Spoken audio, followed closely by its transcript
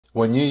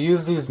When you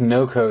use these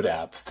no-code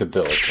apps to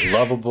build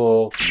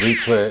Lovable,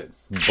 Replit,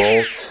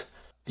 Bolt,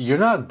 you're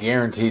not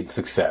guaranteed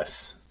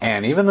success.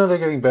 And even though they're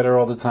getting better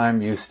all the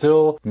time, you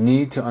still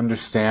need to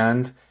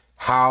understand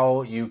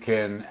how you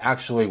can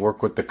actually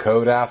work with the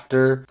code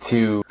after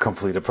to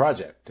complete a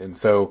project. And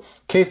so,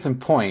 case in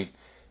point,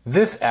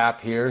 this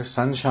app here,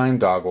 Sunshine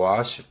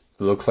Dogwash,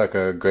 looks like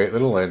a great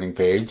little landing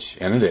page,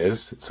 and it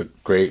is. It's a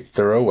great,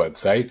 thorough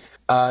website.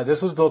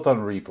 This was built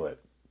on Replit,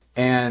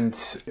 and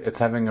it's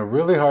having a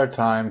really hard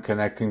time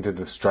connecting to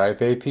the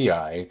Stripe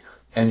API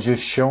and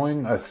just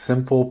showing a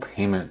simple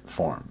payment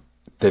form.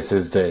 This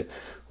is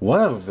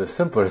one of the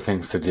simpler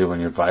things to do when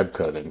you're vibe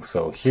coding.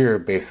 So here,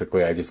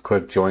 basically, I just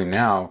click Join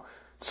Now,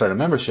 start a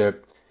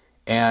membership,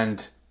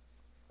 and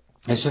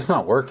it's just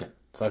not working.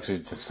 It's actually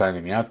just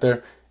signing me out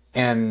there.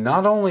 And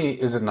not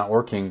only is it not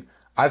working,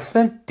 I've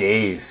spent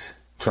days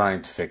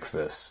trying to fix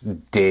this.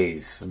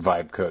 Days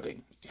vibe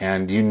coding.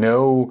 And you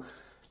know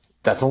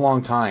that's a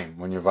long time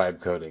when you're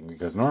vibe coding,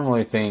 because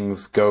normally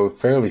things go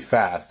fairly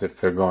fast if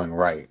they're going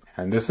right.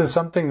 And this is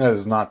something that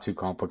is not too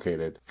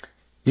complicated.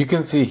 You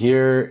can see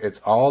here, it's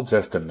all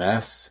just a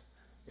mess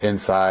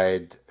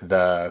inside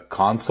the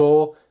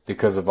console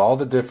because of all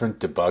the different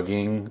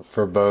debugging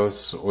for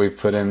both we've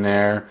put in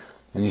there.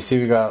 And you see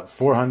we got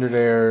 400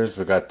 errors,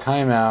 we got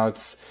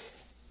timeouts,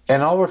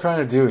 and all we're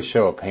trying to do is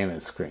show a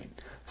payment screen.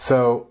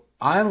 So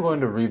I'm going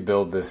to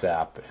rebuild this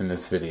app in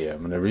this video. I'm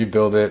going to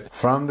rebuild it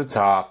from the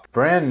top,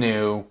 brand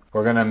new.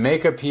 We're going to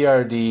make a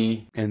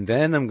PRD, and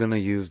then I'm going to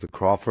use the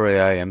Claude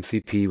AI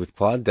MCP with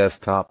Claude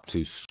Desktop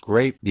to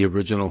scrape the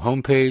original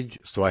homepage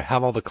so I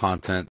have all the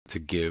content to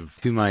give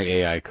to my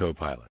AI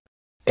Copilot.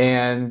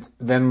 And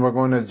then we're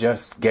going to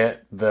just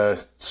get the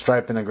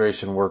Stripe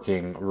integration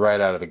working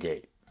right out of the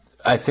gate.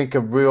 I think a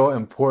real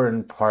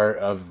important part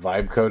of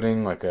vibe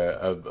coding, like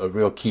a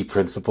real key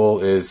principle,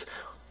 is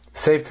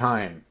save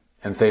time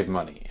and save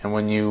money. And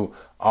when you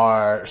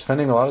are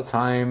spending a lot of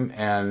time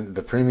and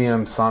the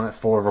premium Sonnet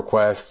 4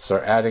 requests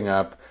are adding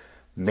up,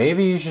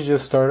 maybe you should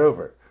just start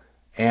over.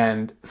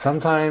 And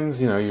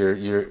sometimes,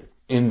 you're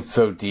in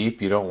so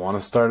deep you don't want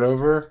to start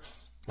over,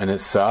 and it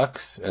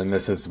sucks. And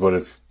this is what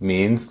it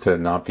means to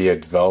not be a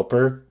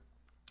developer.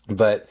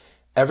 But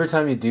every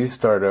time you do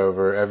start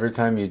over, every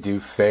time you do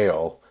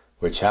fail,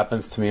 which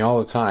happens to me all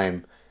the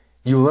time,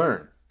 you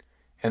learn.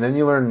 And then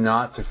you learn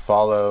not to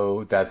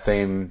follow that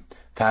same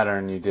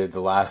pattern you did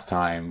the last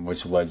time,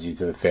 which led you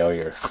to the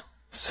failure.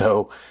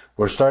 So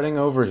we're starting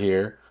over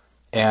here.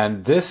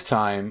 And this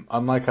time,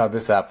 unlike how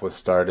this app was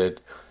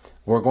started,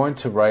 we're going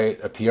to write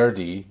a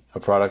PRD,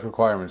 a product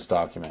requirements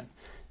document.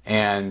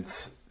 And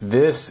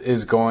this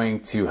is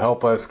going to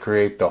help us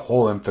create the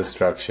whole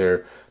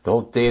infrastructure, the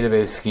whole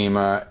database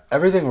schema,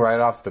 everything right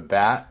off the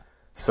bat.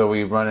 So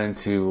we run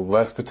into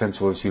less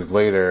potential issues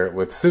later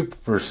with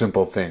super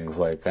simple things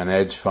like an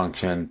edge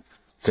function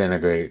to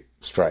integrate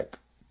Stripe.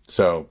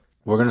 So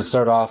we're going to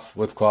start off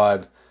with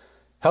Claude.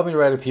 Help me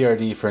write a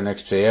PRD for a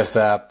Next.js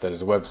app that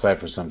is a website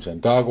for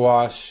Sunshine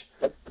Dogwash.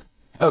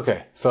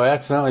 Okay, so I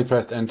accidentally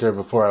pressed enter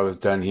before I was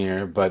done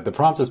here, but the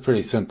prompt is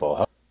pretty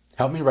simple.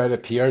 Help me write a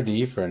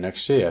PRD for a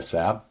Next.js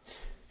app.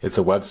 It's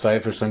a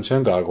website for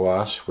Sunshine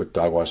Dogwash with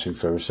dog washing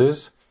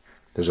services.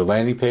 There's a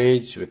landing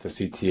page with the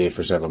CTA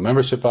for several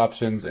membership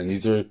options, and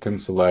user can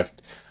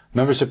select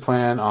membership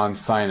plan on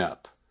sign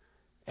up.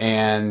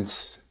 And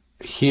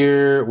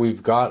here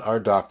we've got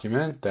our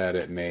document that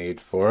it made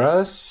for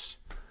us.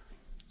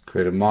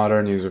 Create a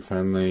modern,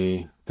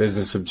 user-friendly,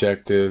 business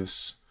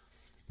objectives.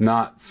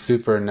 Not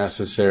super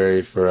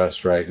necessary for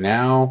us right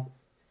now.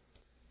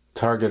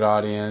 Target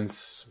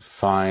audience,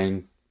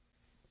 fine.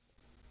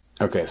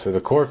 Okay, so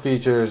the core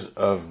features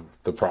of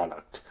the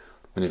product.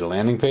 We need a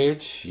landing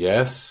page,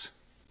 yes.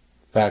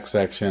 Fact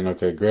section,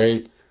 okay,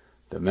 great.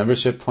 The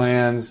membership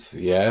plans,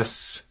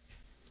 yes.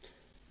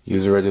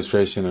 User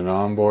registration and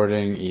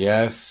onboarding,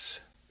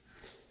 yes.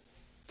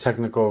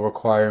 Technical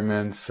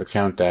requirements,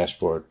 account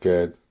dashboard,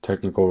 good.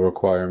 Technical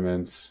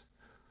requirements,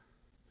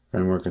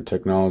 framework and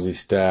technology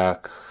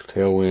stack,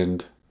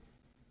 Tailwind.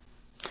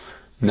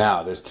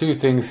 Now, there's two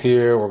things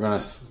here we're going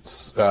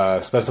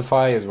to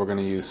specify is we're going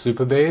to use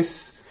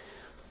Supabase,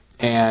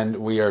 and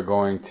we are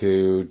going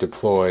to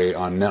deploy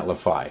on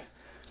Netlify.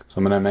 So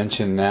I'm going to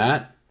mention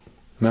that.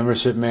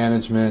 Membership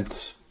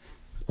management,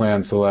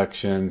 plan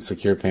selection,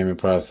 secure payment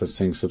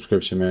processing,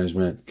 subscription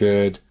management,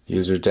 good.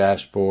 User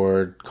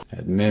dashboard,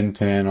 admin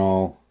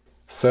panel.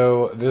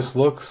 So this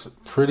looks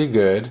pretty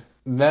good.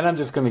 Then I'm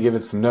just going to give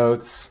it some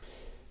notes.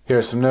 Here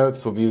are some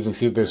notes. We'll be using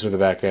Supabase for the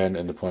backend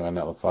and deploying on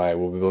Netlify.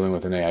 We'll be building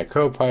with an AI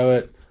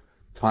Copilot.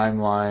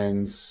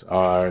 Timelines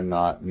are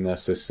not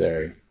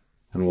necessary.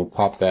 And we'll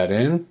pop that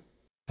in.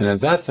 And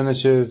as that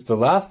finishes, the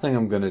last thing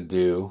I'm going to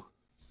do,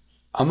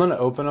 I'm going to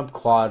open up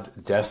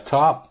Claude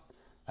Desktop,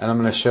 and I'm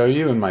going to show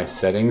you in my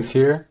settings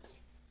here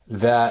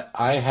that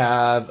I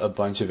have a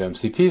bunch of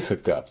MCPs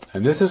hooked up.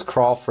 And this is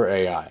Crawl for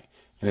AI.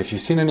 And if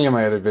you've seen any of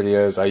my other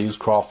videos, I use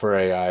Crawl for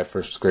AI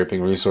for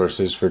scraping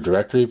resources for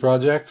directory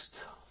projects.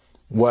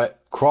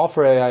 What Crawl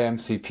for AI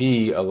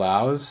MCP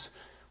allows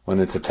when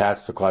it's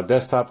attached to Claude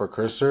Desktop or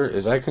Cursor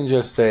is I can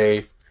just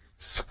say,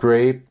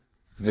 scrape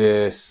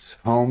this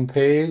home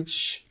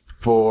page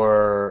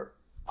for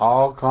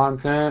all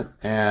content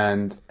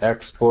and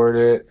export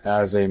it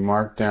as a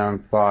markdown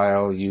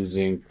file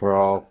using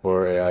crawl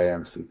for AI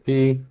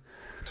MCP.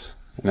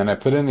 And then I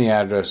put in the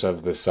address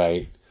of the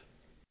site.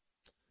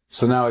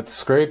 So now it's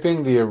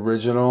scraping the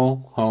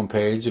original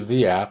homepage of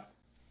the app.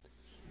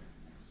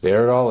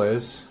 There it all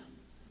is.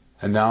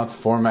 And now it's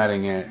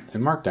formatting it in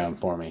Markdown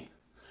for me.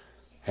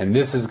 And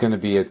this is going to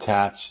be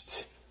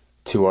attached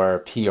to our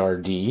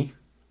PRD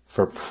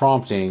for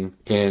prompting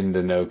in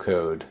the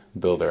no-code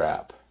builder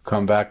app.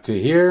 Come back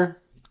to here.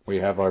 We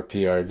have our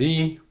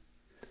PRD.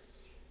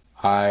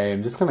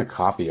 I'm just going to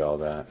copy all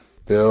that.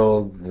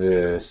 Build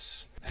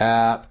this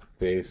app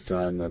based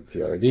on the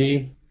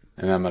PRD.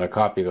 And I'm going to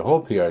copy the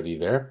whole PRD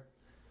there.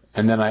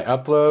 And then I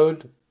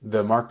upload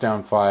the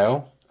Markdown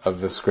file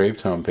of the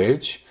scraped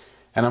homepage.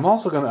 And I'm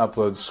also going to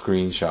upload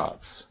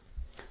screenshots.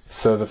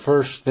 So the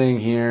first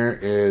thing here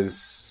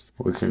is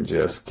we can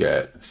just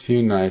get a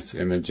few nice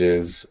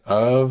images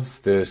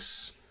of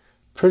this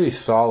pretty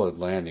solid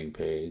landing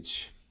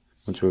page,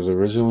 which was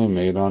originally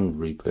made on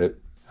Replit.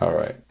 All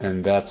right,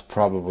 and that's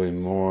probably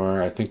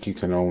more. I think you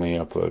can only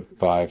upload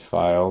 5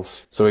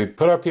 files. So we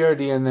put our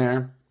PRD in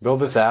there, build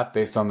this app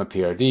based on the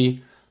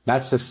PRD,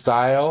 match the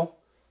style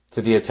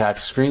to the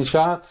attached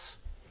screenshots.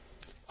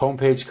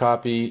 Homepage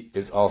copy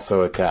is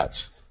also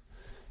attached.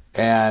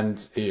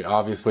 And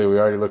obviously we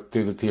already looked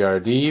through the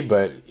PRD,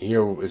 but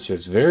here it's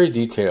just very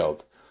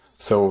detailed.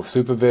 So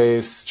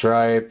Supabase,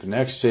 Stripe,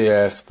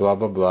 Next.js, blah,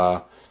 blah,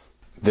 blah.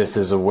 This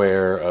is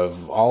aware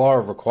of all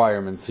our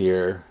requirements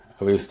here,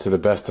 at least to the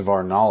best of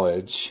our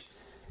knowledge.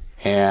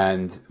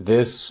 And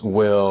this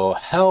will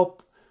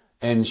help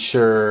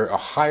ensure a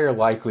higher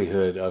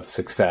likelihood of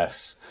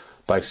success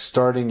by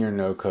starting your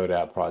no-code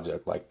app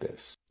project like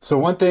this. So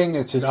one thing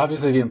that should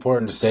obviously be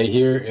important to say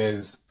here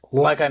is,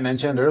 like I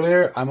mentioned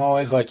earlier, I'm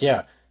always like,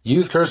 yeah,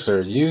 use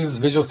Cursor, use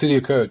Visual Studio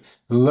Code,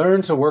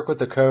 learn to work with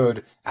the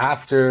code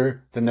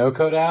after the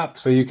no-code app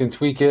so you can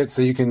tweak it,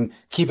 so you can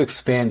keep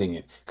expanding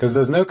it. Because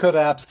those no-code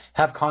apps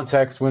have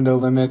context window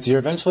limits. You're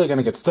eventually going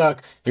to get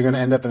stuck. You're going to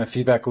end up in a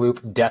feedback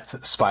loop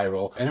death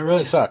spiral. And it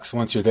really sucks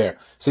once you're there.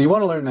 So you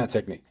want to learn that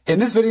technique. In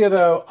this video,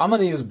 though, I'm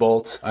going to use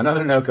Bolt,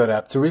 another no-code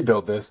app, to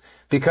rebuild this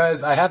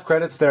because I have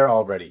credits there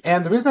already.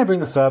 And the reason I bring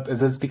this up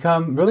is it's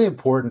become really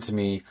important to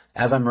me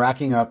as I'm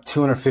racking up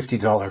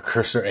 $250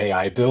 Cursor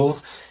AI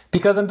bills.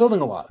 Because I'm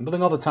building a lot. I'm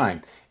building all the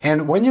time.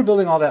 And when you're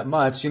building all that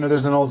much,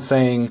 there's an old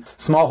saying,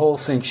 small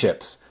holes sink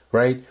ships,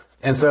 right?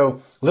 And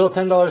so little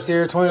 $10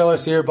 here,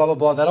 $20 here, blah, blah,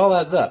 blah, that all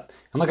adds up.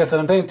 And like I said,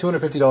 I'm paying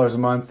 $250 a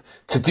month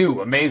to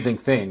do amazing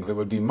things. It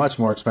would be much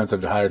more expensive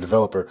to hire a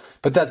developer.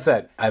 But that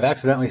said, I've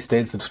accidentally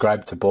stayed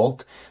subscribed to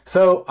Bolt.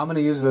 So I'm going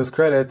to use those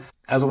credits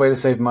as a way to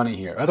save money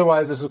here.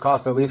 Otherwise, this would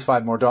cost at least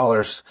 $5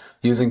 more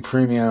using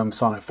premium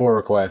Sonnet 4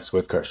 requests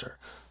with Cursor.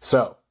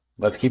 So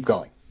let's keep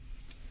going.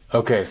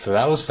 Okay, so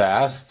that was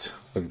fast.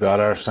 We've got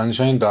our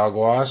Sunshine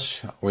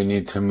Dogwash. We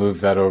need to move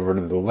that over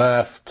to the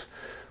left.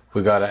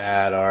 We got to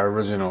add our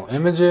original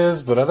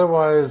images, but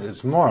otherwise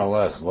it's more or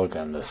less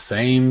looking the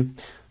same.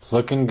 It's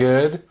looking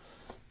good.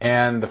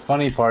 And the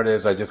funny part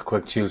is I just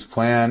click choose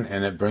plan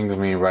and it brings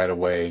me right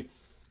away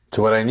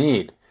to what I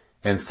need.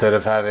 Instead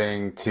of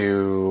having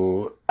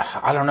to,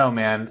 I don't know,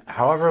 man,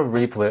 however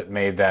Replit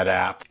made that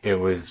app, it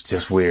was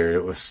just weird.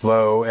 It was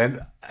slow.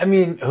 And I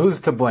mean, who's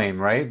to blame,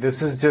 right?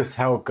 This is just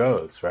how it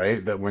goes,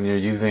 right? That when you're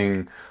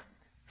using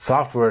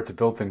software to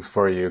build things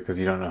for you because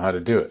you don't know how to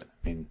do it.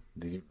 I mean,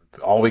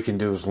 all we can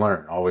do is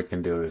learn. All we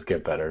can do is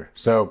get better.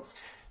 So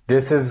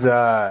this is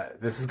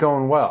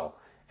going well.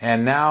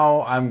 And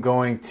now I'm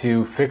going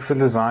to fix the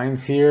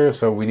designs here.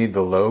 So we need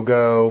the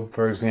logo,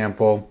 for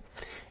example.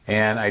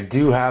 And I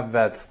do have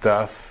that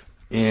stuff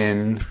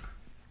in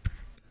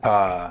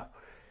the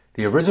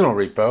original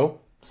repo.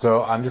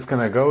 So I'm just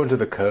going to go into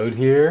the code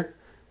here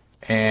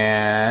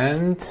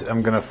and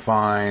I'm going to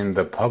find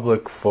the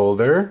public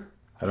folder.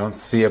 I don't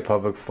see a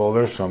public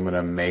folder, so I'm going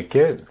to make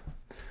it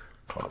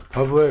called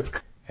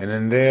public. And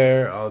in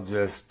there, I'll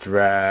just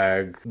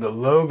drag the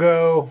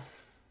logo.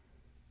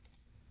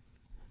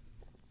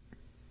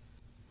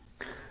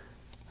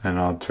 And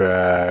I'll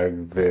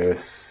drag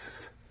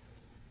this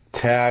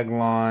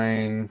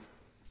tagline.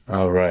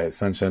 All right,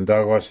 Sunshine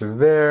Dogwash is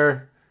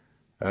there.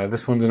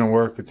 This one didn't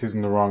work. It's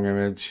using the wrong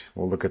image.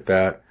 We'll look at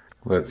that.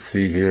 Let's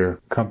see here.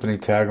 Company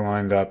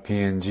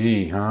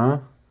tagline.png, huh?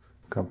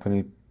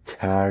 Company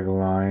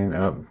tagline.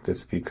 Oh,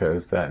 that's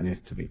because that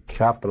needs to be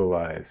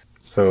capitalized.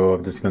 So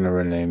I'm just going to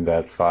rename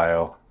that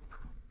file.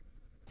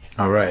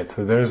 All right,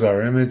 so there's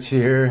our image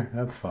here.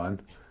 That's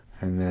fun.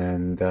 And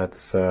then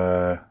that's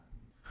how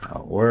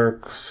it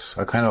works.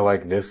 I kind of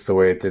like this the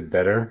way it did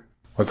better.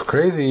 What's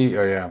crazy,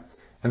 oh yeah,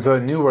 and so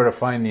it knew where to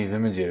find these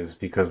images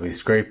because we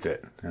scraped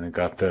it and it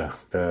got the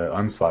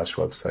Unsplash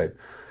website.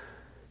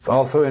 It's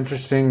also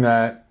interesting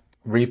that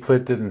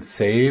Replit didn't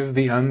save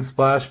the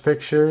Unsplash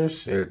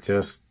pictures. It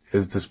just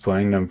is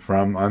displaying them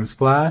from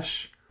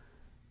Unsplash.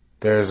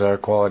 There's our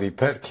quality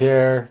pet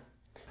care.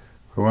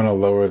 We want to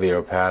lower the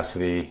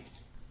opacity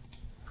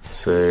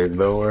Say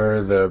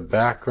lower the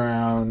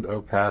background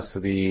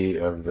opacity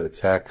of the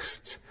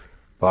text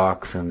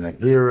box and the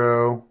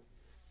hero.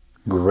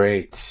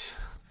 Great.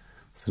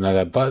 So now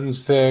that button's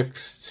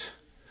fixed.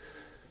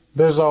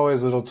 There's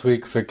always little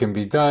tweaks that can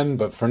be done,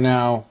 but for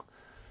now,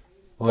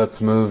 let's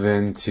move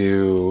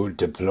into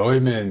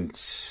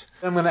deployment.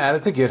 I'm going to add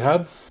it to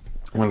GitHub.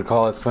 I'm going to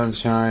call it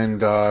Sunshine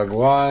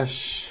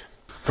Dogwash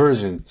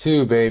version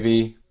 2,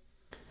 baby.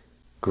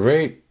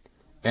 Great.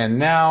 And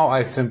now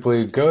I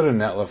simply go to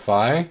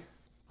Netlify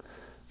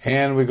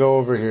and we go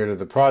over here to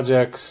the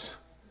projects.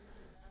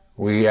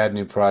 We add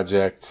new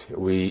project.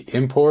 We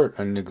import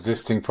an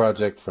existing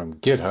project from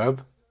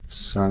GitHub.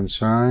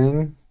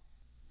 Sunshine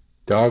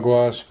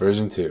Dogwash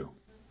version 2.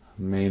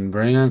 Main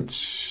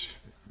branch.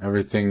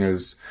 Everything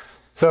is...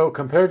 So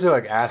compared to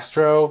like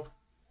Astro,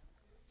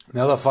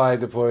 Netlify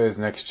deploys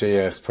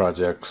Next.js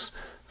projects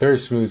very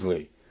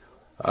smoothly.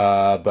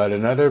 But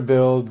in other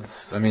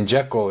builds, I mean,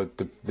 Jekyll,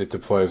 it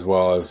deploys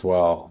well as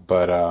well.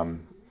 But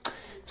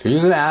if you're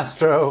using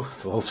Astro,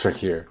 it's a little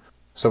trickier.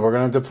 So we're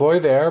going to deploy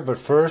there, but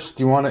first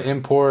you want to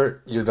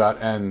import your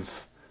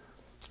 .env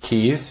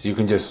keys. You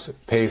can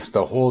just paste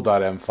the whole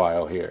 .m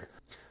file here.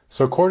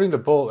 So according to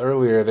Bolt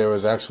earlier, there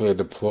was actually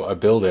a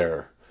build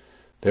error.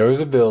 There was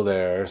a build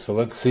error, so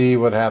let's see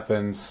what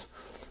happens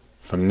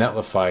from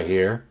Netlify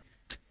here.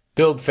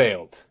 Build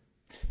failed.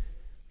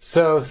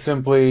 So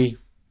simply,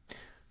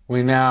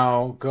 we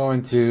now go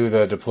into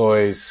the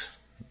deploys,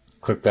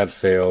 click that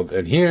failed,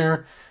 and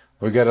here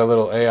we get a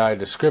little AI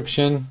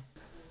description,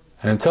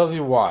 and it tells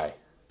you why.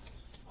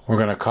 We're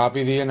going to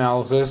copy the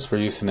analysis for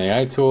use in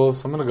AI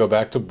tools. I'm going to go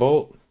back to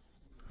Bolt.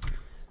 I'm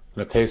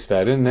going to paste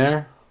that in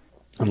there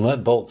and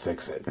let Bolt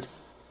fix it.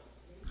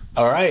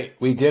 All right,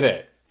 we did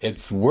it.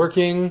 It's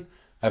working.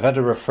 I've had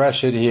to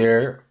refresh it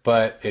here,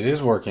 but it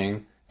is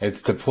working.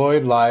 It's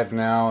deployed live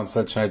now on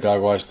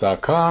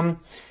sunshinedogwash.com,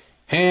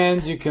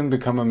 and you can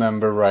become a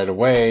member right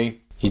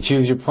away. You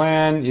choose your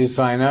plan, you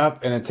sign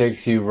up, and it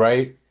takes you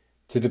right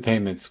to the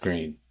payment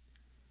screen.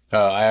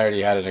 Oh, I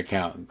already had an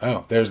account.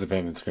 Oh, there's the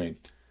payment screen.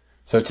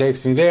 So it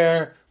takes me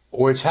there,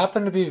 which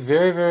happened to be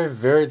very, very,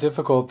 very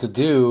difficult to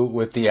do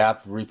with the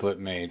app Replit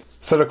made.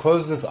 So to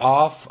close this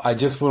off, I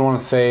just would want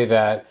to say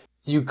that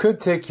you could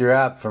take your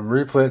app from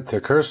Replit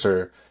to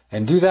Cursor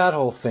and do that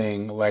whole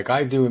thing like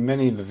I do in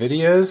many of the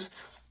videos,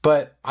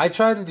 but I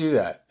tried to do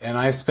that, and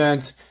I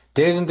spent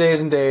days and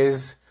days and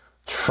days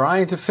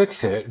trying to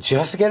fix it,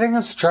 just getting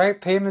a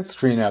Stripe payment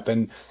screen up,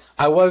 and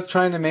I was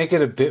trying to make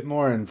it a bit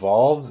more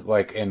involved,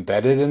 like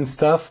embedded and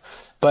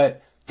stuff,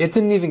 but it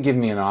didn't even give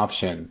me an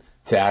option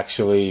to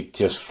actually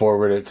just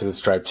forward it to the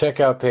Stripe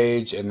checkout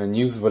page and then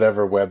use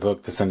whatever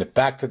webhook to send it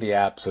back to the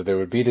app so there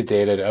would be the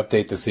data to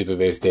update the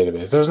SQL-based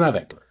database. There was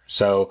nothing.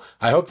 So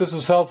I hope this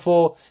was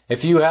helpful.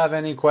 If you have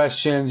any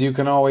questions, you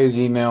can always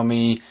email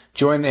me.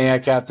 Join the AI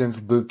Captains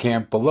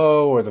Bootcamp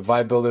below or the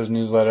Vibe Builders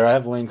newsletter. I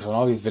have links on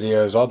all these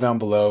videos all down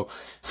below.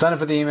 Sign up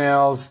for the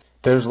emails.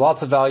 There's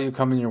lots of value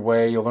coming your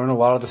way. You'll learn a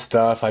lot of the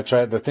stuff.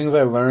 The things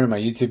I learned in my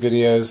YouTube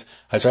videos,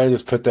 I try to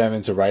just put them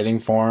into writing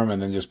form and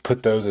then just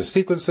put those as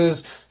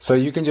sequences so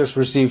you can just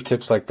receive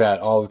tips like that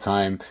all the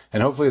time.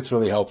 And hopefully it's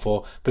really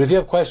helpful. But if you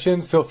have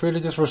questions, feel free to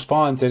just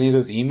respond to any of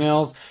those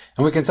emails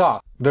and we can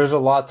talk. There's a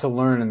lot to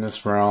learn in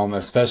this realm,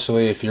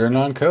 especially if you're a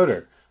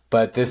non-coder.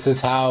 But this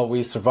is how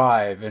we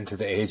survive into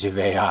the age of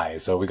AI.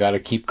 So we got to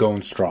keep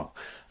going strong.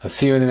 I'll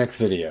see you in the next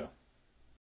video.